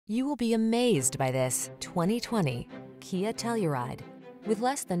You will be amazed by this 2020 Kia Telluride. With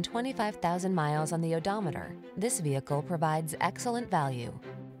less than 25,000 miles on the odometer, this vehicle provides excellent value.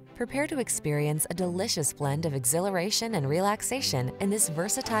 Prepare to experience a delicious blend of exhilaration and relaxation in this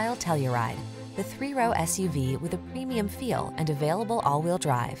versatile Telluride, the three-row SUV with a premium feel and available all-wheel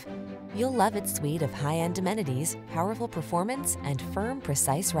drive. You'll love its suite of high-end amenities, powerful performance, and firm,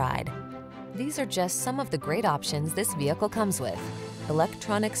 precise ride. These are just some of the great options this vehicle comes with: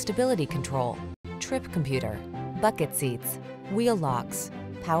 electronic stability control, trip computer, bucket seats, wheel locks,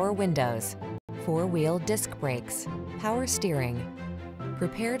 power windows, four-wheel disc brakes, power steering.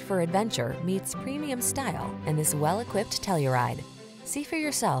 Prepared for adventure meets premium style in this well-equipped Telluride. See for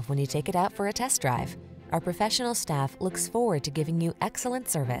yourself when you take it out for a test drive. Our professional staff looks forward to giving you excellent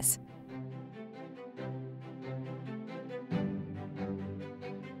service.